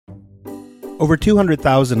Over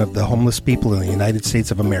 200,000 of the homeless people in the United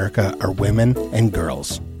States of America are women and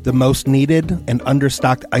girls. The most needed and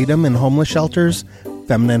understocked item in homeless shelters?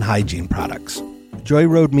 Feminine hygiene products. Joy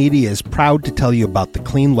Road Media is proud to tell you about the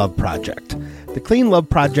Clean Love Project. The Clean Love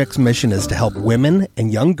Project's mission is to help women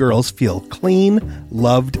and young girls feel clean,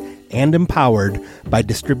 loved, and empowered by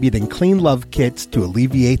distributing Clean Love kits to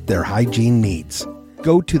alleviate their hygiene needs.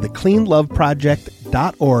 Go to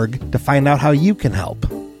thecleanloveproject.org to find out how you can help.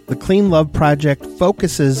 The Clean Love Project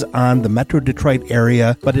focuses on the Metro Detroit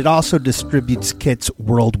area, but it also distributes kits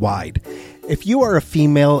worldwide. If you are a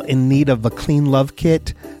female in need of a Clean Love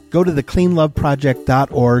kit, go to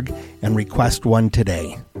thecleanloveproject.org and request one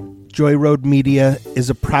today. Joy Road Media is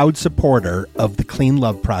a proud supporter of the Clean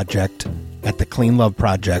Love Project at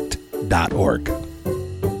thecleanloveproject.org.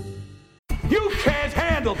 You can't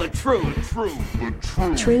handle the truth.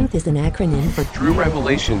 Truth is an acronym for True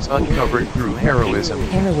revelations uncovered through heroism.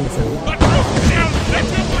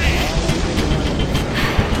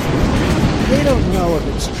 They don't know if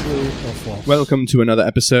it's true or false. Welcome to another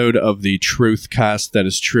episode of the Truth Cast, that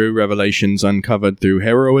is true revelations uncovered through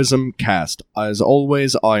heroism cast. As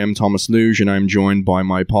always, I am Thomas Luge, and I'm joined by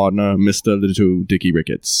my partner, Mr. Little Dickie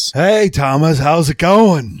Ricketts. Hey, Thomas, how's it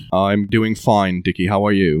going? I'm doing fine, Dickie. How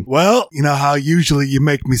are you? Well, you know how usually you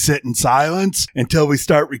make me sit in silence until we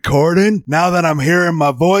start recording? Now that I'm hearing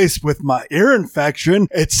my voice with my ear infection,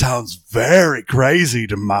 it sounds very crazy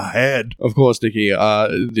to my head. Of course, Dickie,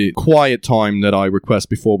 the quiet time that I request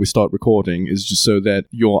before we start recording is just so that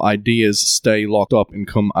your ideas stay locked up and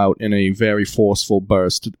come out in a very forceful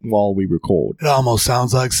burst while we record. It almost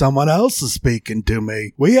sounds like someone else is speaking to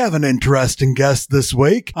me. We have an interesting guest this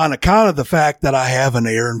week. On account of the fact that I have an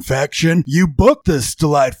ear infection, you booked this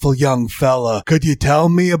delightful young fella. Could you tell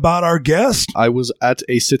me about our guest? I was at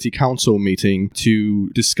a city council meeting to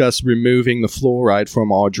discuss removing the fluoride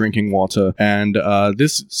from our drinking water, and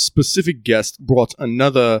this specific guest brought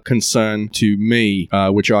another concern to me,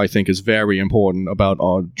 which I think is very important about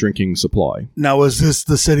our drinking supply. Now, is this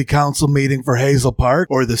the city council meeting for Hazel Park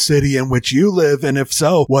or the city in which you live? And if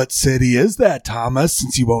so, what city is that, Thomas,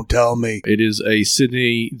 since you won't tell me? It is a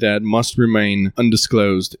city that must remain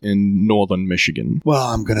undisclosed in northern Michigan. Well,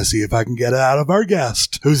 I'm going to see if I can get it out of our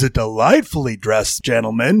guest, who's a delightfully dressed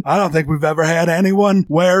gentleman. I don't think we've ever had anyone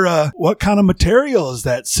wear, what kind of material is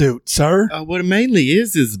that suit, sir? What it mainly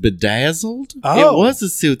is bedazzled. Oh. It was a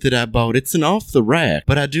suit that I bought. It's an off the rack,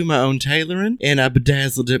 but I do my own tailoring, and I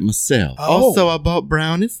bedazzled it myself. Oh. Also, I bought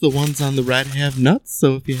brownies. The ones on the right have nuts,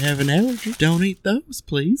 so if you have an allergy, don't eat those,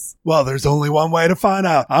 please. Well, there's only one way to find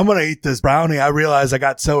out. I'm going to eat this brownie. I realize I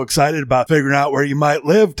got so excited about figuring out where you might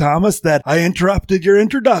live, Thomas, that I interrupted your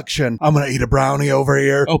introduction. I'm going to eat a brownie over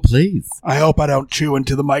here. Oh, please. I hope I don't chew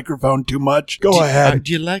into the microphone too much. Go ahead.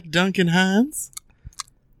 Do you like Duncan Hines?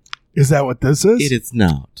 Is that what this is? It is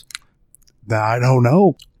not. I don't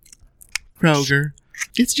know. Kroger.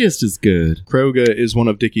 It's just as good. Kroger is one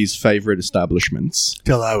of Dickie's favorite establishments.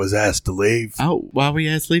 Till I was asked to leave. Oh, why were you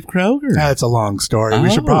asked to leave Kroger? That's a long story. We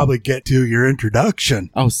should probably get to your introduction.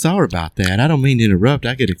 Oh, sorry about that. I don't mean to interrupt.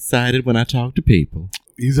 I get excited when I talk to people.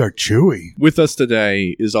 These are chewy. With us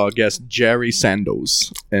today is our guest, Jerry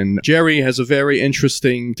Sandoz. And Jerry has a very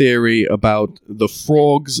interesting theory about the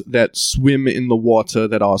frogs that swim in the water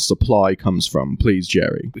that our supply comes from. Please,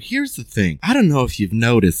 Jerry. Here's the thing. I don't know if you've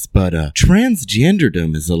noticed, but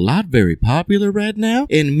transgenderdom is a lot very popular right now.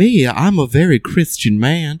 And me, I'm a very Christian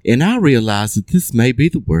man, and I realized that this may be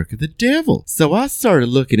the work of the devil. So I started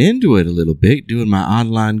looking into it a little bit, doing my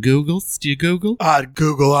online Googles. Do you Google? I'd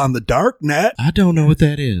Google on the dark net. I don't know what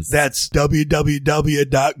that is. That's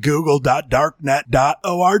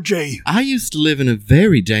www.google.darknet.org. I used to live in a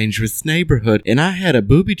very dangerous neighborhood, and I had a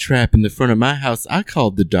booby trap in the front of my house I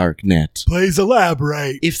called the dark net. Please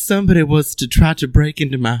elaborate. If somebody was to try to break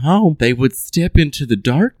into my home, they would step into the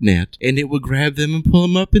dark net, and it would grab them and pull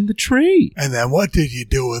them up in the tree. And then what did you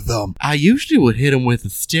do with them? I usually would hit them with a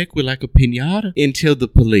stick with like a piñata until the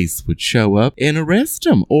police would show up and arrest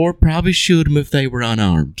them, or probably shoot them if they were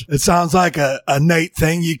unarmed. It sounds like a Nate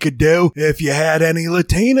thing you could do if you had any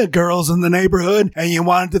Latina girls in the neighborhood and you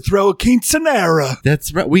wanted to throw a quinceanera.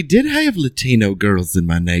 That's right. We did have Latino girls in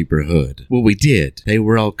my neighborhood. Well, we did. They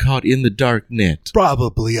were all caught in the dark net.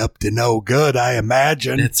 Probably up to no good, I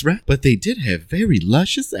imagine. That's right. But they did have very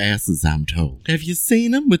luscious asses, I'm told. Have you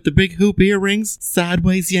seen them with the big hoop earrings,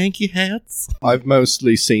 sideways Yankee hats? I've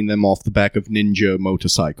mostly seen them off the back of Ninja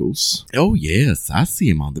motorcycles. Oh, yes. I see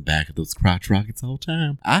them on the back of those crotch rockets all the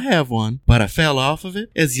time. I have one, but I fell off off of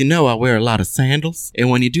it. As you know, I wear a lot of sandals, and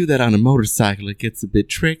when you do that on a motorcycle, it gets a bit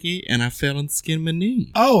tricky, and I fell and skinned my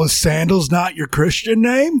knee. Oh, is Sandals not your Christian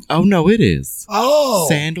name? Oh, no, it is. Oh.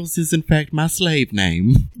 Sandals is, in fact, my slave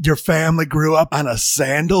name. Your family grew up on a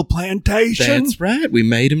sandal plantation? That's right. We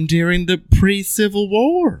made them during the pre-Civil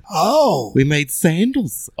War. Oh. We made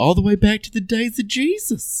sandals all the way back to the days of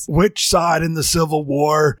Jesus. Which side in the Civil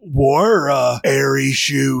War wore airy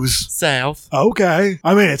shoes? South. Okay.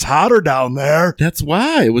 I mean, it's hotter down there. That's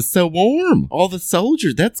why it was so warm. All the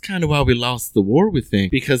soldiers, that's kind of why we lost the war, we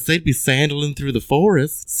think, because they'd be sandaling through the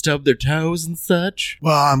forest, stub their toes and such.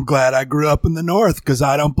 Well, I'm glad I grew up in the North, because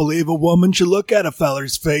I don't believe a woman should look at a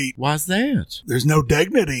feller's feet. Why's that? There's no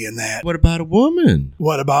dignity in that. What about a woman?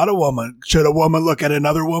 What about a woman? Should a woman look at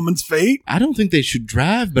another woman's feet? I don't think they should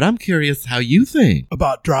drive, but I'm curious how you think.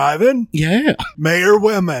 About driving? Yeah. Men or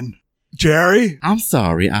women? Jerry? I'm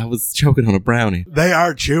sorry, I was choking on a brownie. They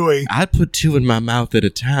are chewy. I'd put 2 in my mouth at a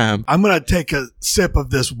time. I'm going to take a sip of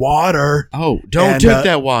this water. Oh, don't drink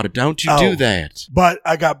that water. Don't you do that. But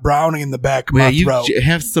I got brownie in the back of my throat. You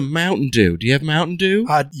have some Mountain Dew. Do you have Mountain Dew?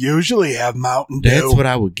 I usually have Mountain Dew. That's what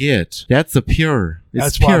I would get. That's a pure.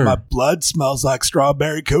 That's pure. why my blood smells like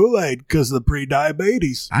strawberry Kool-Aid, because of the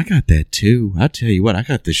pre-diabetes. I got that too. I tell you what, I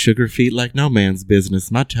got the sugar feet like no man's business.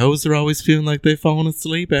 My toes are always feeling like they've fallen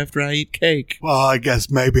asleep after I eat cake. Well, I guess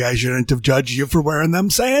maybe I shouldn't have judged you for wearing them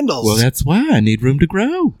sandals. Well, that's why I need room to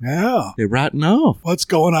grow. Yeah. They're rotting off. What's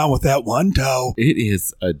going on with that one toe? It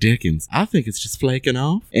is a Dickens. I think it's just flaking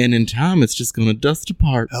off, and in time it's just going to dust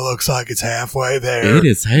apart. It looks like it's halfway there. It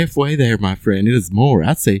is halfway there, my friend. It is more.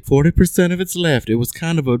 I'd say 40% of it's left. It was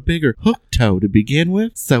kind of a bigger hook toe to begin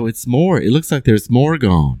with, so it's more. It looks like there's more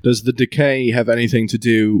gone. Does the decay have anything to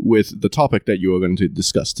do with the topic that you are going to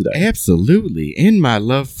discuss today? Absolutely. And my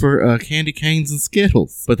love for candy canes and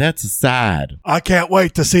Skittles. But that's aside. I can't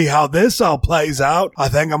wait to see how this all plays out. I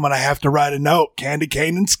think I'm going to have to write a note. Candy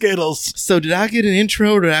cane and Skittles. So did I get an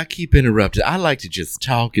intro or did I keep interrupted? I like to just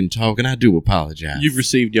talk, and I do apologize. You've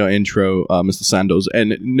received your intro, Mr. Sandoz,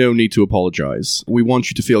 and no need to apologize. We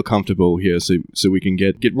want you to feel comfortable here so we can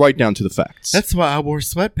get right down to the facts. That's why I wore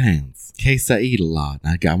sweatpants. In case I eat a lot.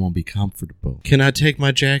 I want to be comfortable. Can I take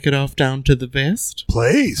my jacket off down to the vest?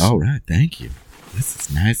 Please. All right, thank you. This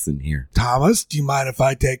is nice in here. Thomas, do you mind if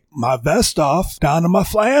I take my vest off down to my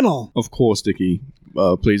flannel? Of course, Dickie.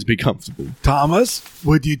 Please be comfortable. Thomas,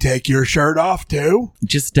 would you take your shirt off too?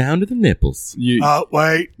 Just down to the nipples.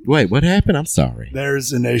 Wait. Wait, what happened? I'm sorry.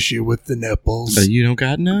 There's an issue with the nipples. You don't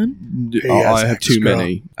got none? I have too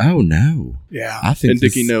many. Oh, no. Yeah. I think and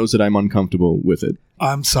Dickie knows that I'm uncomfortable with it.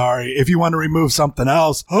 I'm sorry. If you want to remove something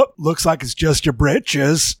else, looks like it's just your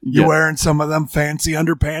britches. You wearing some of them fancy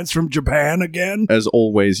underpants from Japan again? As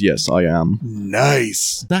always, yes, I am.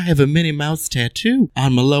 Nice. I have a Minnie Mouse tattoo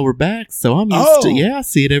on my lower back, so I'm used to. Yeah, I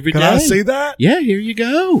see it every day. Can I see that? Yeah, here you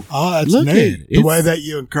go. Oh, that's Look neat. At it. The way that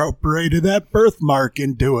you incorporated that birthmark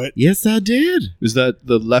into it. Yes, I did. Is that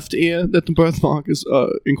the left ear that the birthmark is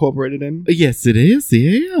incorporated in? Yes, it is.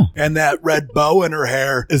 Yeah. And that red bow in her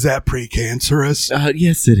hair, is that precancerous?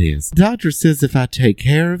 Yes, it is. Doctor says if I take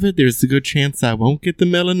care of it, there's a good chance I won't get the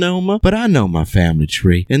melanoma, but I know my family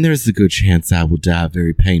tree, and there's a good chance I will die a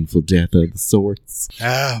very painful death of the sorts.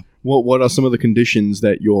 What are some of the conditions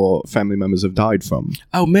that your family members have died from?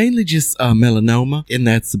 Oh, mainly just melanoma, and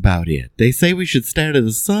that's about it. They say we should stay out of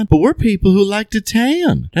the sun, but we're people who like to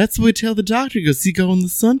tan. That's what we tell the doctor. He goes, you go in the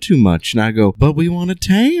sun too much. And I go, but we want to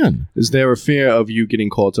tan. Is there a fear of you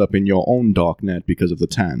getting caught up in your own dark net because of the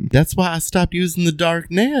tan? That's why I stopped using the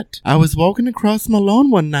dark net. I was walking across my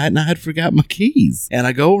lawn one night, and I had forgot my keys. And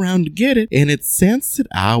I go around to get it, and it sensed that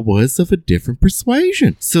I was of a different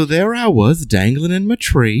persuasion. So there I was, dangling in my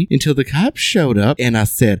tree, until the cops showed up, and I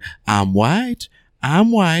said, I'm white,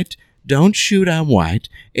 don't shoot, I'm white,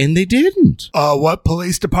 and they didn't. What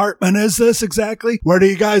police department is this exactly? Where do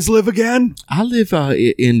you guys live again? I live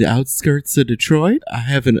in the outskirts of Detroit. I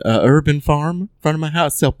have an urban farm in front of my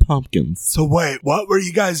house, sell pumpkins. So wait, what were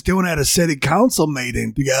you guys doing at a city council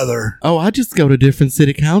meeting together? Oh, I just go to different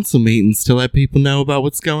city council meetings to let people know about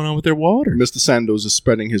what's going on with their water. Mr. Sandoz is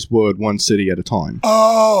spreading his word one city at a time.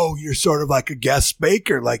 Oh, you're sort of like a guest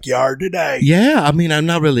speaker like you are today. Yeah, I mean, I'm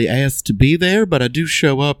not really asked to be there, but I do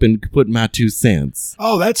show up and put my 2 cents.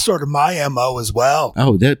 Oh, that's sort of my MO as well.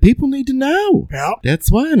 Oh, that people need to know. Yeah.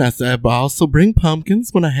 That's why. And I also bring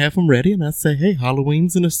pumpkins when I have them ready. And I say, hey,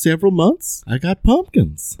 Halloween's in several months. I got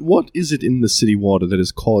pumpkins. What is it in the city water that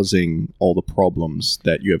is causing all the problems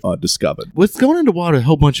that you have discovered? What's going into water? A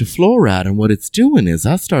whole bunch of fluoride. And what it's doing is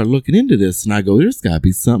I start looking into this and I go, there's got to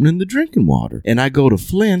be something in the drinking water. And I go to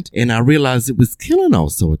Flint and I realize it was killing all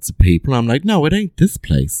sorts of people. I'm like, no, it ain't this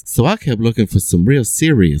place. So I kept looking for some real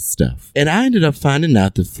serious stuff. And I ended up finding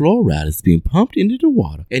out that fluoride is being pumped into the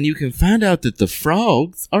water. And you can find out that the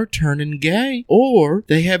frogs are turning gay or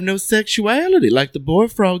they have no sexuality. Like the boy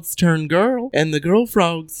frogs turn girl and the girl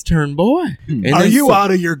frogs turn boy. And Are then you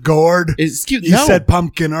out of your gourd? Excuse You no. said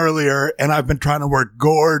pumpkin earlier, and I've been trying to work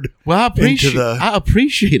gourd. Well, I the-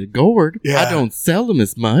 appreciate a gourd. Yeah. I don't sell them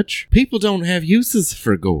as much. People don't have uses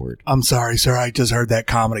for gourd. I'm sorry, sir. I just heard that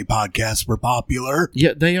comedy podcasts were popular.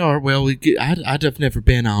 Yeah, they are. Well, I've never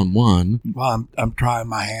been on one. Well, I'm trying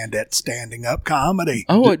my hand at standing up comedy.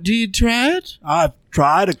 Oh, do you try it? I've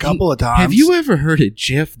tried a couple of times. Have you ever heard of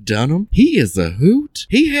Jeff Dunham? He is a hoot.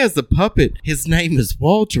 He has a puppet. His name is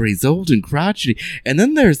Walter. He's old and crotchety. And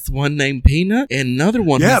then there's one named Peanut and another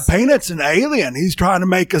one. Yeah, Peanut's an alien. He's trying to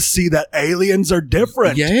make us see that aliens are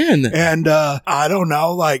different. Yeah. And I don't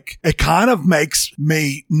know, like, it kind of makes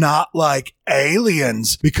me not like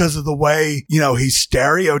aliens because of the way, he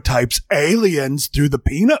stereotypes aliens through the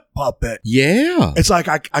Peanut puppet. Yeah. It's like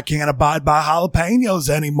I can't abide by jalapenos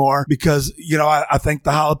anymore because, I think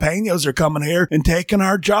the jalapenos are coming here and taking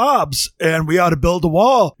our jobs, and we ought to build a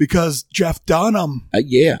wall because Jeff Dunham.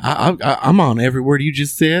 Yeah, I'm on every word you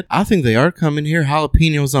just said. I think they are coming here,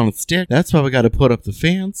 jalapenos on a stick. That's why we got to put up the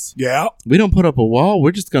fence. Yeah. We don't put up a wall.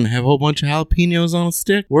 We're just going to have a whole bunch of jalapenos on a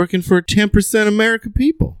stick working for 10% American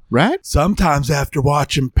people, right? Sometimes after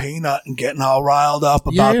watching Peanut and getting all riled up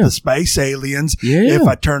about Yeah. the space aliens, Yeah. if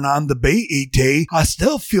I turn on the BET, I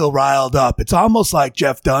still feel riled up. It's almost like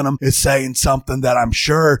Jeff Dunham is saying something that I'm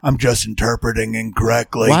sure I'm just interpreting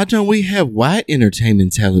incorrectly. Why don't we have white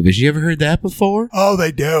entertainment television? You ever heard that before? Oh,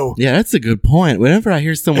 they do. Yeah, that's a good point. Whenever I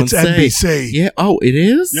hear someone It's say, NBC. yeah, oh, it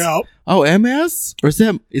is? Yep. Oh, MS? Or is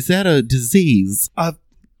that a disease?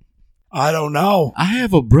 I don't know. I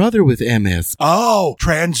have a brother with MS. Oh,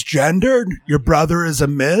 transgendered? Your brother is a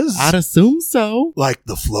Ms.? I'd assume so. Like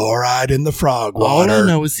the fluoride in the frog All water. I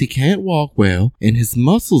know is he can't walk well, and his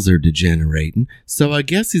muscles are degenerating, so I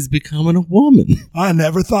guess he's becoming a woman. I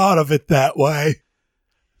never thought of it that way.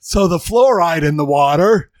 So the fluoride in the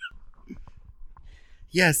water.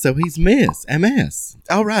 Yeah, so he's MS.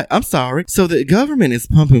 All right, I'm sorry. So the government is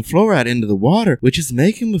pumping fluoride into the water, which is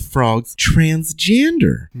making the frogs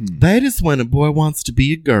transgender. That is when a boy wants to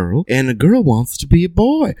be a girl and a girl wants to be a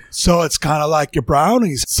boy. So it's kind of like your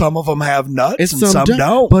brownies. Some of them have nuts and some don't.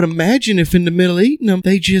 don't. But imagine if in the middle of eating them,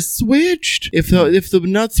 they just switched. If the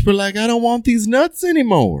nuts were like, I don't want these nuts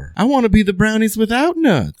anymore. I want to be the brownies without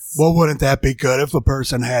nuts. Well, wouldn't that be good if a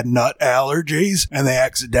person had nut allergies and they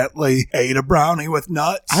accidentally ate a brownie with nuts?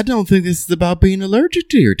 I don't think this is about being allergic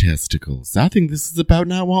to your testicles. I think this is about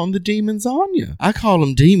not wanting the demons on you. I call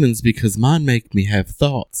them demons because mine make me have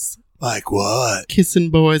thoughts. Like what? Kissing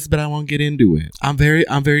boys, but I won't get into it. I'm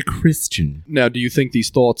very Christian. Now, do you think these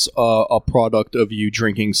thoughts are a product of you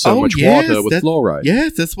drinking so much yes, water with fluoride?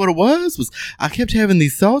 Yes, that's what it was I kept having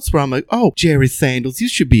these thoughts where I'm like, oh, Jerry Sandals, you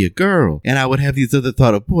should be a girl. And I would have these other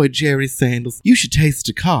thoughts of, boy, Jerry Sandals, you should taste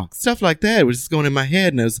a cock. Stuff like that was just going in my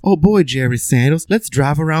head. And I was, oh, boy, Jerry Sandals, let's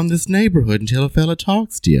drive around this neighborhood until a fella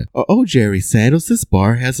talks to you. Or, oh, Jerry Sandals, this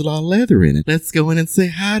bar has a lot of leather in it. Let's go in and say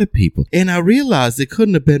hi to people. And I realized it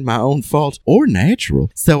couldn't have been my own fault or natural.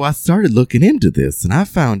 So I started looking into this and I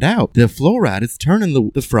found out that fluoride is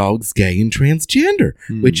turning the frogs gay and transgender,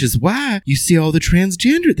 which is why you see all the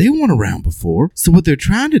transgender. They weren't around before. So what they're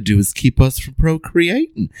trying to do is keep us from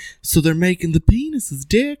procreating. So they're making the penises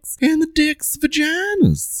dicks and the dicks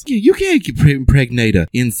vaginas. You can't impregnate a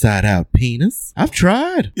inside out penis. I've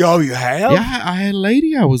tried. Oh, you have? Yeah, I had a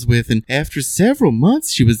lady I was with, and after several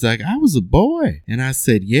months, she was like, I was a boy. And I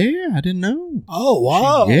said, yeah, I didn't know. Oh,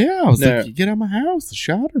 wow. Yeah, I was Now- like, get out of my house. I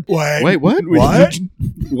shot her. Wait, what? What?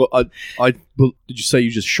 Well, did you say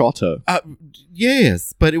you just shot her?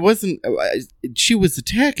 Yes, but it wasn't. She was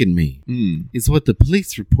attacking me. Mm. Is what the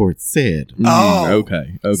police report said. Oh.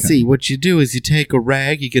 Okay. See, what you do is you take a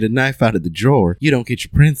rag, you get a knife out of the drawer, you don't get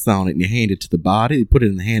your prints on it, and you hand it to the body, you put it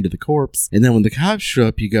in the hand of the corpse, and then when the cops show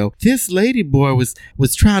up, you go, this lady boy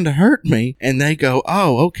was trying to hurt me, and they go,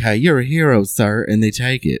 oh, okay, you're a hero, sir, and they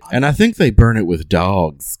take it. And I think they burn it with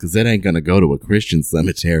dogs, because that ain't gonna go to a Christian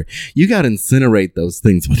cemetery. You gotta incinerate those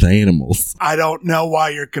things with animals. I don't know why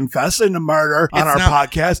you're confessing to murder on our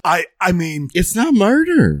podcast. I mean, It's not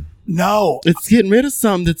murder. No. It's getting rid of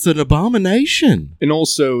something that's an abomination. And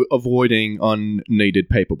also avoiding unneeded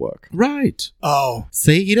paperwork. Right. Oh.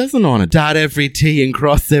 See, he doesn't want to dot every T and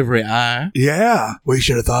cross every I. Yeah. We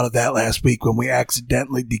should have thought of that last week when we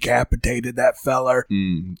accidentally decapitated that feller.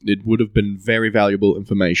 It would have been very valuable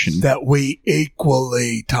information. That we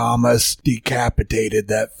equally, Thomas, decapitated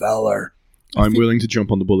that feller. I'm willing to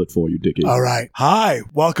jump on the bullet for you, Dickie. All right. Hi.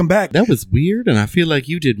 Welcome back. That was weird, and I feel like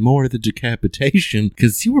you did more of the decapitation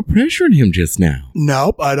because you were pressuring him just now.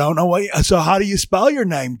 Nope. I don't know what. So how do you spell your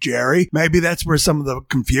name, Jerry? Maybe that's where some of the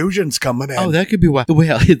confusion's coming in. Oh, that could be why.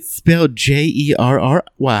 Well, it's spelled Jerry,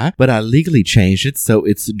 but I legally changed it, so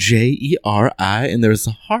it's Jeri, and there's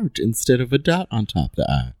a heart instead of a dot on top of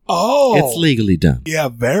the I. Oh. It's legally done. Yeah,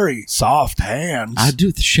 very soft hands. I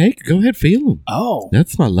do. Shake. Go ahead, feel them. Oh.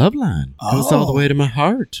 That's my love line. Goes all the way to my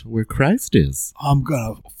heart, where Christ is. I'm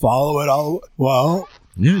going to follow it all. Well.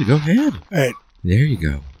 Yeah, go ahead. It There you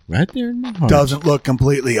go. Right there in my heart. doesn't look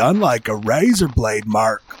completely unlike a razor blade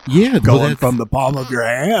mark Yeah, well, going that's- from the palm of your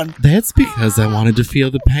hand. That's because I wanted to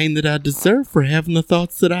feel the pain that I deserve for having the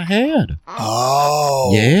thoughts that I had.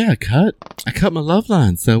 Oh. Yeah, I cut my love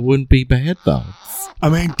line so it wouldn't be bad thoughts. I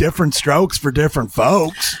mean, different strokes for different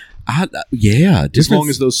folks. As long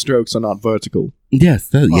as those strokes are not vertical.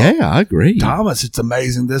 Yes, I agree. Thomas, it's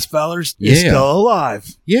amazing this feller's Yeah. is still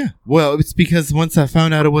alive. Yeah, well, it's because once I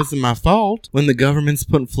found out it wasn't my fault, when the government's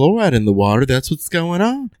putting fluoride in the water, that's what's going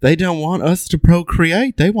on. They don't want us to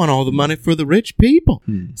procreate. They want all the money for the rich people.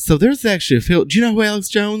 So there's actually a field. Do you know who Alex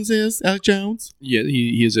Jones is? Alex Jones? Yeah,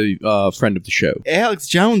 he is a friend of the show. Alex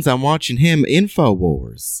Jones, I'm watching him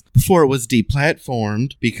InfoWars before it was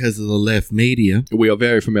deplatformed because of the left media. We are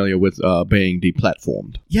very familiar with being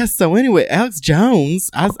deplatformed. Yes, so anyway, Alex Jones,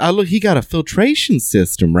 I look, he got a filtration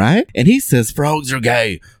system, right? And he says frogs are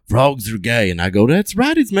gay. Frogs are gay. And I go, that's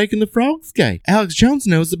right, he's making the frogs gay. Alex Jones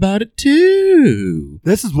knows about it too.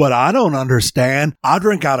 This is what I don't understand. I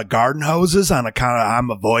drink out of garden hoses on account of I'm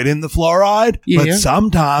avoiding the fluoride. Yeah. But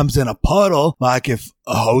sometimes in a puddle, like if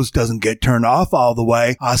a hose doesn't get turned off all the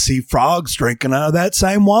way, I see frogs drinking out of that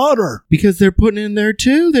same water. Because they're putting it in there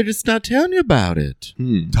too. They're just not telling you about it.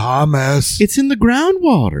 Thomas, It's in the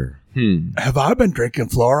groundwater. have I been drinking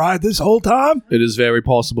fluoride this whole time? It is very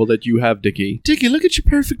possible that you have, Dickie. Dickie, look at your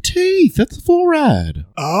perfect teeth. That's fluoride.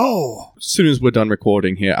 Oh. As soon as we're done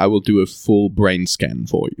recording here, I will do a full brain scan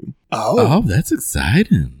for you. Oh. Oh, that's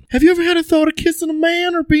exciting. Have you ever had a thought of kissing a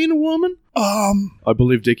man or being a woman? I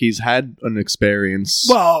believe Dickie's had an experience.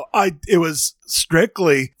 Well, it was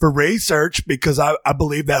strictly for research because I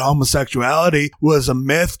believe that homosexuality was a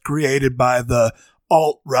myth created by the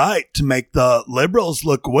alt-right to make the liberals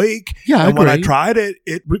look weak. Yeah, I and when I agree. tried it,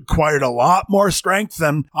 it required a lot more strength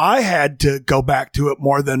than I had to go back to it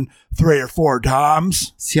more than 3 or 4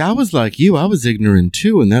 times. See, I was like you. I was ignorant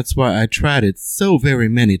too, and that's why I tried it so very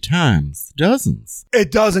many times. Dozens. It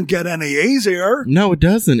doesn't get any easier. No, it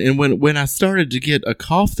doesn't. And when I started to get a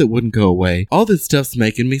cough that wouldn't go away, all this stuff's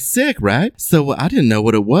making me sick, right? So I didn't know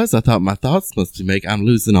what it was. I thought my thoughts must be making, I'm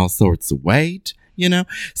losing all sorts of weight. You know?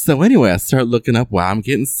 So anyway, I started looking up why I'm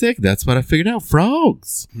getting sick. That's what I figured out.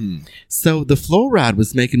 Frogs. So the fluoride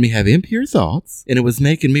was making me have impure thoughts, and it was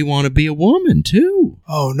making me want to be a woman, too.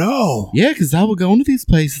 Oh, no. Yeah, because I would go into these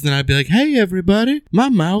places and I'd be like, hey, everybody, my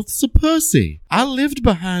mouth's a pussy. I lived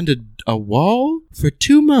behind a wall for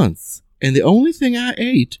 2 months, and the only thing I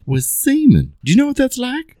ate was semen. Do you know what that's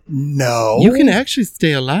like? No. You can actually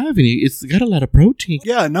stay alive, and it's got a lot of protein.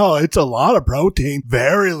 Yeah, no, it's a lot of protein.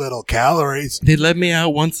 Very little calories. They let me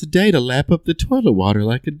out once a day to lap up the toilet water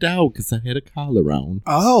like a dog because I had a collar on.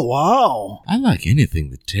 Oh, wow. I like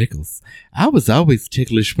anything that tickles. I was always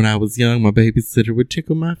ticklish when I was young. My babysitter would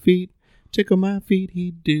tickle my feet. Tickle my feet,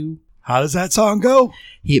 he'd do. How does that song go?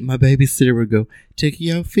 My babysitter would go, tickle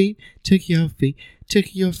your feet, tickle your feet,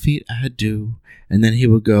 tickle your feet, I do. And then he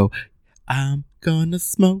would go, I'm gonna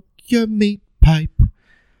smoke your meat pipe.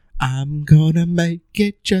 I'm gonna make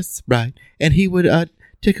it just right. And he would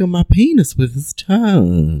tickle my penis with his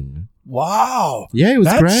tongue. Wow. Yeah, it was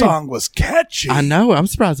that great. That song was catchy. I know. I'm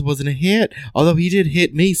surprised it wasn't a hit. Although he did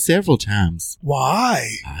hit me several times. Why?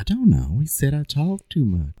 I don't know. He said I talked too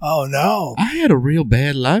much. Oh, no. I had a real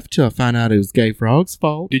bad life till I found out it was Gay Frog's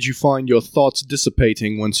fault. Did you find your thoughts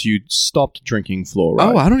dissipating once you stopped drinking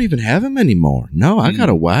fluoride? Oh, I don't even have him anymore. No, I got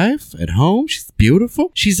a wife at home. She's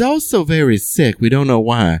beautiful. She's also very sick. We don't know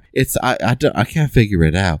why. I can't figure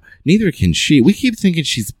it out. Neither can she. We keep thinking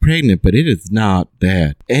she's pregnant, but it is not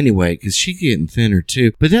that. Anyway, because she's getting thinner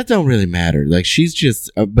too. But that don't really matter. Like, she's just,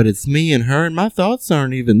 but it's me and her, and my thoughts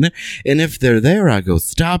aren't even there. And if they're there, I go,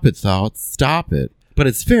 stop it, thoughts, stop it. But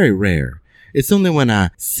it's very rare. It's only when I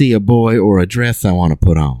see a boy or a dress I want to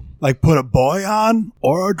put on. Like put a boy on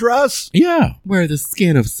or a dress? Yeah, wear the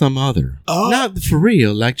skin of some other. Oh. Not for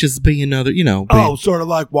real, like just be another, Oh, sort of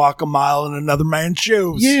like walk a mile in another man's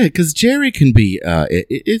shoes. Yeah, because Jerry can be,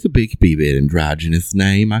 it's a big bit androgynous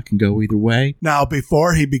name. I can go either way. Now,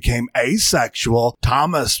 before he became asexual,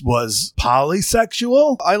 Thomas was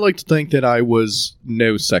polysexual? I like to think that I was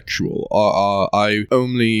no sexual. I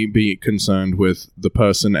only be concerned with the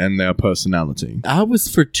person and their personality. I was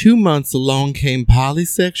for 2 months Along Came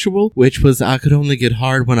Polysexual, which was I could only get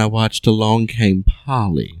hard when I watched Along Came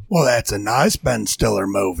Polly. Well, that's a nice Ben Stiller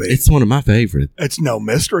movie. It's one of my favorites. It's no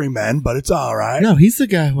Mystery Men, but it's all right. No, he's the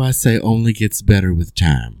guy who I say only gets better with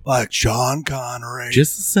time. Like Sean Connery.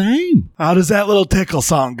 Just the same. How does that little tickle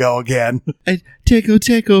song go again? Tickle,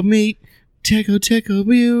 tickle, meat. Tickle,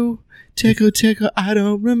 tickle, you. Tickle, tickle, I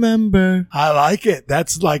don't remember. I like it.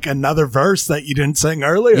 That's like another verse that you didn't sing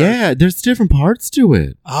earlier. Yeah, there's different parts to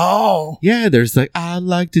it. Oh. Yeah, there's like, I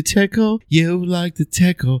like to tickle, you like to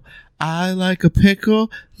tickle. I like a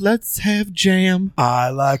pickle, let's have jam. I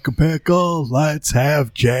like a pickle, let's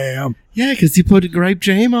have jam. Yeah, because you put a grape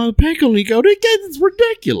jam on a pickle and you go, it's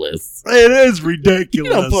ridiculous. It is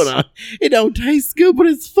ridiculous. It don't taste good, but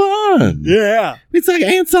it's fun. Yeah. It's like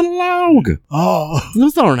ants on a log. Oh.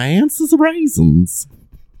 Those aren't ants, those are raisins.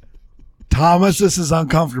 Thomas, this is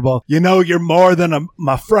uncomfortable. You know, you're more than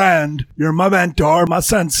my friend. You're my mentor, my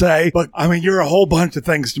sensei. But, I mean, you're a whole bunch of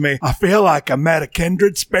things to me. I feel like I met a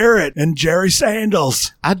kindred spirit in Jerry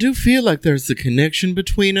Sandals. I do feel like there's a connection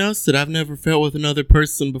between us that I've never felt with another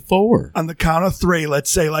person before. On the count of 3, let's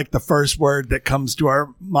say like the first word that comes to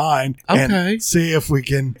our mind. Okay. And see if we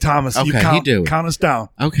can, Thomas, you Okay, you do it. count us down.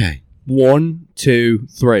 Okay. 1, 2,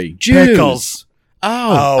 3. Juice. Pickles.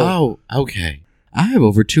 Oh, okay. I have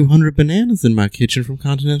over 200 bananas in my kitchen from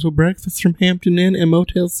Continental Breakfast from Hampton Inn and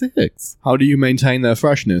Motel 6. How do you maintain their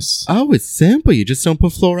freshness? Oh, it's simple. You just don't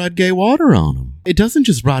put fluoride gay water on them. It doesn't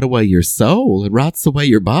just rot away your soul. It rots away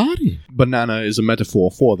your body. Banana is a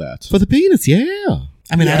metaphor for that. For the penis, yeah.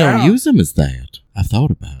 I mean, I don't use them as that. I've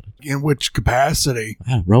thought about it. In which capacity?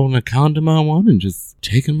 Rolling a condom on one and just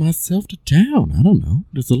taking myself to town. I don't know.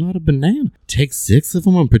 There's a lot of banana. Take 6 of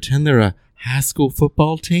them and pretend they're a high school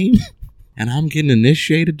football team. And I'm getting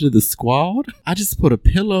initiated to the squad. I just put a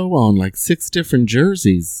pillow on like 6 different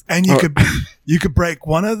jerseys. And you could break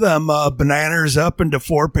one of them bananas up into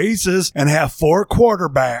 4 pieces and have 4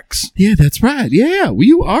 quarterbacks. Yeah, that's right. Yeah, well,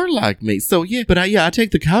 you are like me. So yeah, but I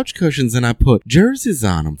take the couch cushions and I put jerseys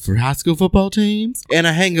on them for high school football teams. And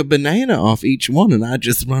I hang a banana off each one and I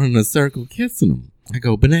just run in a circle kissing them. I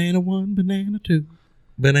go banana 1, banana 2.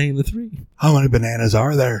 Banana 3. How many bananas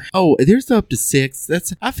are there? Oh, there's up to 6.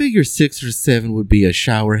 I figure 6 or 7 would be a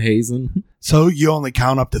shower hazing. So you only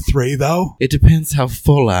count up to 3, though? It depends how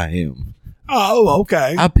full I am. Oh,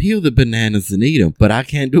 okay. I peel the bananas and eat them, but I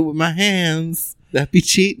can't do it with my hands. That'd be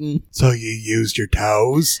cheating. So you used your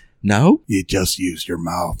toes? No. You just used your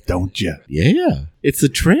mouth, don't you? Yeah. It's a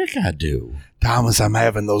trick I do. Thomas, I'm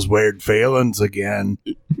having those weird feelings again.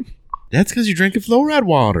 That's because you're drinking fluoride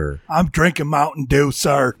water. I'm drinking Mountain Dew,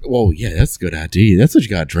 sir. Oh, yeah, that's a good idea. That's what you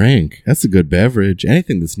got to drink. That's a good beverage.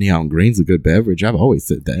 Anything that's neon green's a good beverage. I've always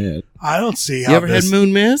said that. I don't see how You ever had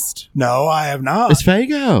Moon Mist? No, I have not. It's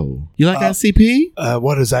Fago. You like ICP?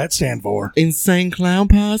 What does that stand for? Insane Clown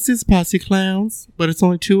Posses, Posse Clowns. But it's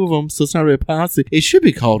only 2 of them, so it's not really a posse. It should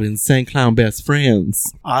be called Insane Clown Best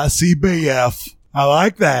Friends. ICBF. I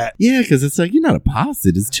like that. Yeah, because it's like, you're not a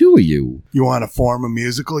posse. There's 2 of you. You want to form a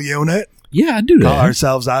musical unit? Yeah, I do that. Call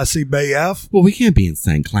ourselves ICBF? Well, we can't be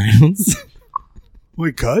insane clowns.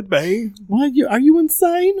 We could be. Why are you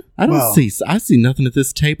insane? I see nothing at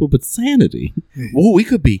this table but sanity. Well, we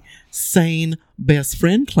could be sane best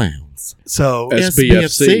friend clowns. So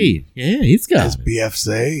SBFC. Yeah, he's got it.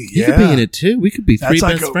 SBFC. He could be in it too. We could be 3 That's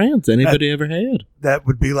like best friends anybody ever had. That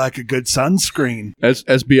would be like a good sunscreen.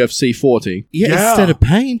 SBFC 40. Yeah, instead of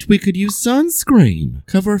paint, we could use sunscreen.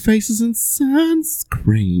 Cover our faces in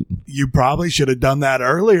sunscreen. You probably should have done that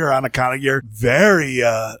earlier on account of your very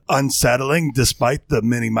unsettling, despite the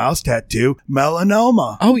Minnie Mouse tattoo,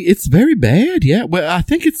 melanoma. Oh, it's very bad, yeah. Well, I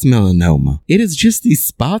think it's melanoma. It is just these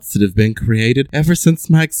spots that have been created ever since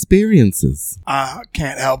my experiences. I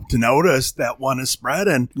can't help to notice that one is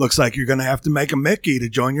spreading. Looks like you're going to have to make a Mickey to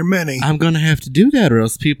join your Minnie. I'm going to have to do that or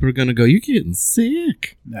else people are going to go, you're getting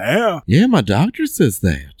sick. Yeah. Yeah, my doctor says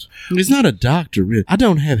that. He's not a doctor, really. I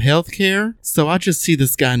don't have health care, so I just see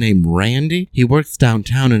this guy named Randy. He works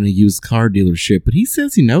downtown in a used car dealership, but he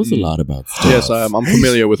says he knows a lot about stuff. Yes, I'm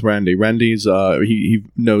familiar with Randy. Randy's, he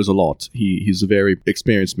knows a lot. He's a very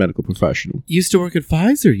experienced medical professional. Used to work at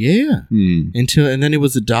Pfizer, yeah. And then he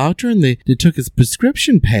was a doctor doctor and they took his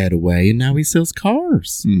prescription pad away and now he sells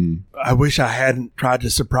cars. I wish I hadn't tried to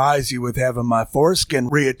surprise you with having my foreskin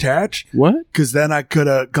reattached. What? Because then I could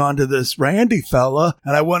have gone to this Randy fella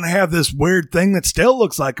and I wouldn't have this weird thing that still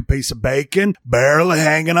looks like a piece of bacon barely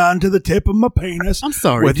hanging on to the tip of my penis. I'm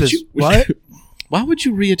sorry. With this, what? Why would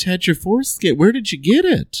you reattach your foreskin? Where did you get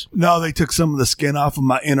it? No, they took some of the skin off of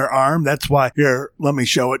my inner arm. That's why. Here, let me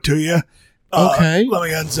show it to you. Okay. Let me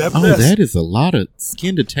unzip Oh, this. that is a lot of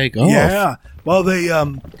skin to take off. Yeah. Well, they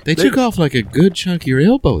took off like a good chunk of your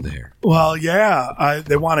elbow there. Well, yeah.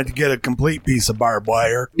 They wanted to get a complete piece of barbed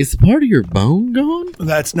wire. Is part of your bone gone?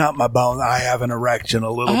 That's not my bone. I have an erection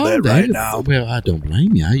a little bit right now. Well, I don't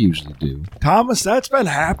blame you. I usually do. Thomas, that's been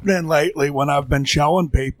happening lately when I've been showing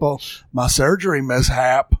people my surgery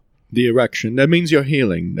mishap. The erection. That means you're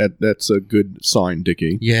healing. That's a good sign,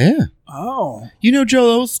 Dickie. Yeah. Oh. You know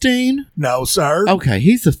Joel Osteen? No, sir. Okay,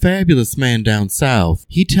 he's a fabulous man down south.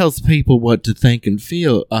 He tells people what to think and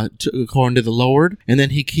feel according to the Lord, and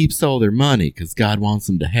then he keeps all their money because God wants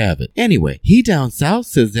them to have it. Anyway, he down south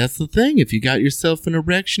says that's the thing. If you got yourself an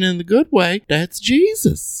erection in the good way, that's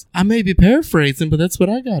Jesus. I may be paraphrasing, but that's what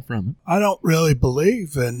I got from it. I don't really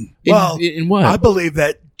believe in what? I believe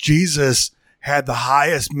that Jesus had the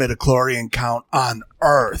highest midichlorian count on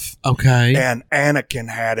Earth. Okay. And Anakin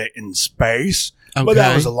had it in space. Okay. But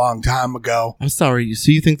that was a long time ago. I'm sorry.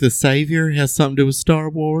 So you think the Savior has something to do with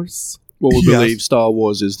Star Wars? Well, we Yes. believe Star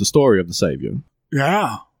Wars is the story of the Savior.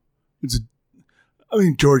 Yeah.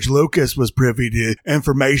 George Lucas was privy to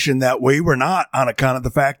information that we were not on account of the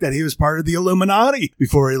fact that he was part of the Illuminati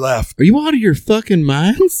before he left. Are you out of your fucking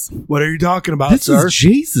minds? What are you talking about, This sir? is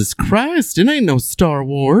Jesus Christ. It ain't no Star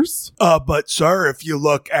Wars. But sir, if you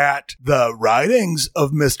look at the writings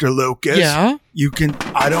of Mr. Lucas, Yeah.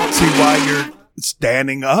 I don't see why you're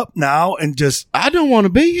standing up now and just, I don't want to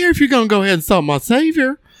be here if you're going to go ahead and insult my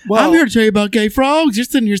Savior. Well- I'm here to tell you about gay frogs. You're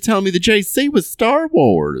sitting here telling me the JC was Star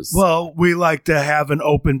Wars. well, we like to have an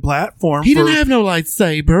open platform. He didn't have no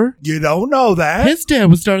lightsaber. You don't know that. His dad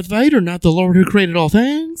was Darth Vader, not the Lord who created all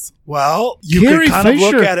things. Well, you Carrie can kind of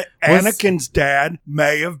look Fisher at it. was- Anakin's dad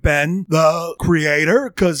may have been the creator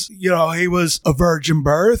because, he was a virgin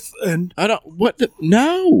birth. And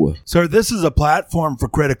No. so this is a platform for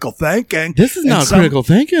critical thinking. This is And not critical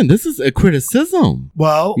thinking. This is a criticism.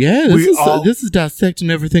 Well, Yeah, we this is dissecting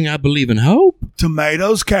everything I believe and hope.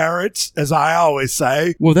 tomatoes, carrots, as I always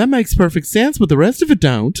say. Well, that makes perfect sense, but the rest of it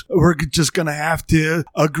don't. We're just going to have to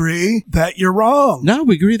agree that you're wrong. No,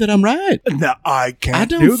 we agree that I'm right. No, I can't I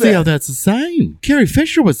don't do see that. how that's the same. Carrie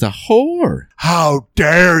Fisher was a whore. How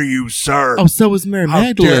dare you, sir? Oh, so was Mary How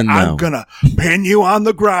Magdalene, dare- I'm though. going to pin you on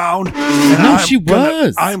the ground. And No, I'm she gonna-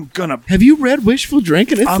 was. I'm going to. Have you read Wishful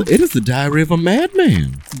Drinking? It is the diary of a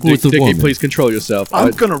madman. Who is a Dickie, woman. please control yourself.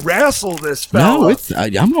 I'm going to wrestle this fella. No,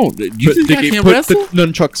 I'm going. You think I can't put wrestle? the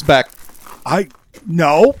nunchucks back.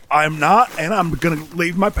 No, I'm not, and I'm going to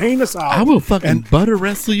leave my penis out. I will fucking And butter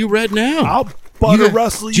wrestle you right now. I'll butter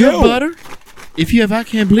wrestle Do you you. have butter? If you have, I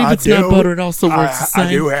can't believe it's not butter. It also works the same.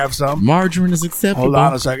 I do have some. Margarine is acceptable. Hold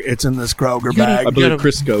on a second. It's in this Kroger You gotta- bag. I believe gotta-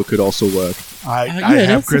 Crisco could also work. I Yeah,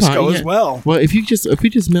 have that's Crisco fine, as yeah. well. Well, if we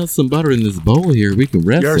just melt some butter in this bowl here, we can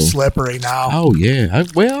wrestle. You're slippery now. Oh yeah. I'm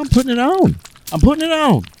putting it on. I'm putting it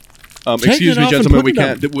on. Taking Excuse it me, off and gentlemen. We putting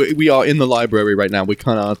it can't. We are in the library right now. We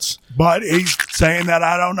cannot. But he's saying that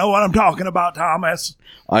I don't know what I'm talking about, Thomas.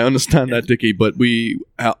 I understand that, Dickie, but we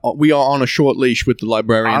are on a short leash with the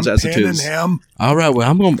librarians I'm as it pinning is. him. All right.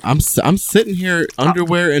 Well, I'm sitting here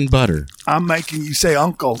underwear and butter. I'm making you say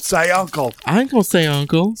uncle. Say uncle. I ain't gonna say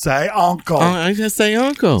uncle. Say uncle. I ain't gonna say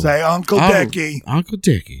uncle. Say Uncle Oh, Dickie. Uncle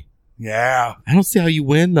Dickie. Yeah. I don't see how you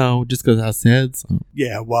win though, just because I said so.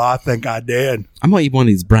 Yeah, well, I think I did. I'm gonna eat one of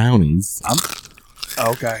these brownies.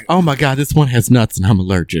 Okay. Oh my god, this one has nuts and I'm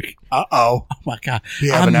allergic. Uh-oh. Oh my god, Do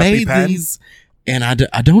you have I an made EpiPen? these, and I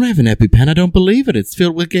don't have an EpiPen. I don't believe it. It's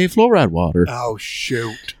filled with gay fluoride water. Oh,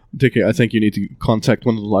 shoot. Dickie, I think you need to contact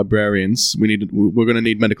one of the librarians. We're going to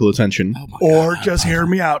need medical attention. Oh my Or God, just hear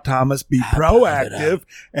me out, Thomas. Be proactive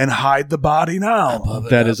and hide the body now.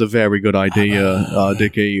 That is a very good idea,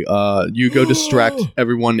 Dickie. You go distract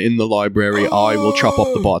everyone in the library. I will chop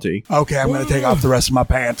up the body. Okay, I'm going to take off the rest of my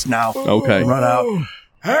pants now. Okay. Run out.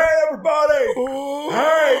 Hey, everybody!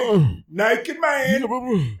 Hey, naked man!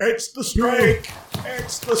 It's the streak!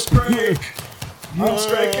 It's the streak! I'm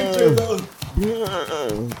streaking to the...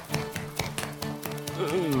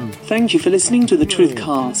 Thank you for listening to the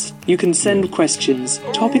Truthcast. You can send questions,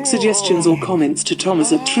 topic suggestions or comments to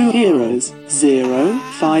Thomas at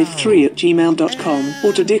trueheroes053@gmail.com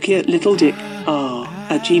or to Dickie at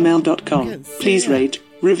littledicr@gmail.com. Please rate,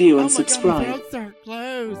 review and subscribe. It's our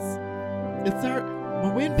clothes. It's our...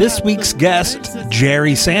 This week's guest,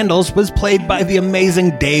 Jerry Sandals, was played by the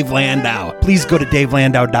amazing Dave Landau. Please go to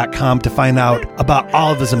davelandau.com to find out about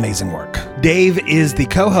all of his amazing work. Dave is the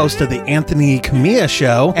co-host of the Anthony Camilla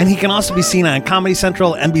Show, and he can also be seen on Comedy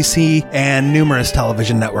Central, NBC, and numerous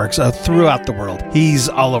television networks throughout the world. He's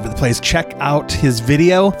all over the place. Check out his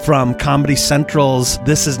video from Comedy Central's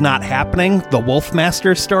This Is Not Happening, the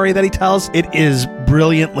Wolfmaster story that he tells. It is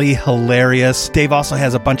brilliantly hilarious. Dave also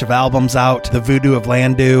has a bunch of albums out, The Voodoo of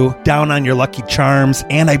Landu, Down on Your Lucky Charms,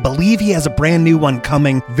 and I believe he has a brand new one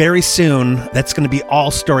coming very soon that's going to be all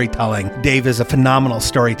storytelling. Dave is a phenomenal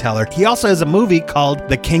storyteller. He also has a movie called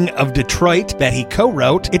The King of Detroit that he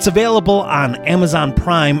co-wrote. It's available on Amazon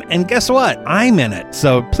Prime, and guess what? I'm in it.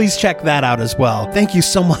 So please check that out as well. Thank you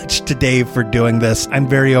so much to Dave for doing this. I'm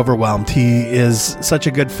very overwhelmed. He is such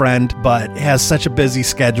a good friend, but has such a busy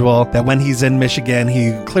schedule that when he's in Michigan,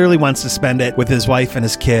 he clearly wants to spend it with his wife and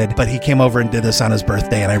his kid, but he came over and did this on his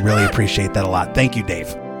birthday, and I really appreciate that a lot. Thank you,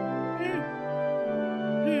 Dave.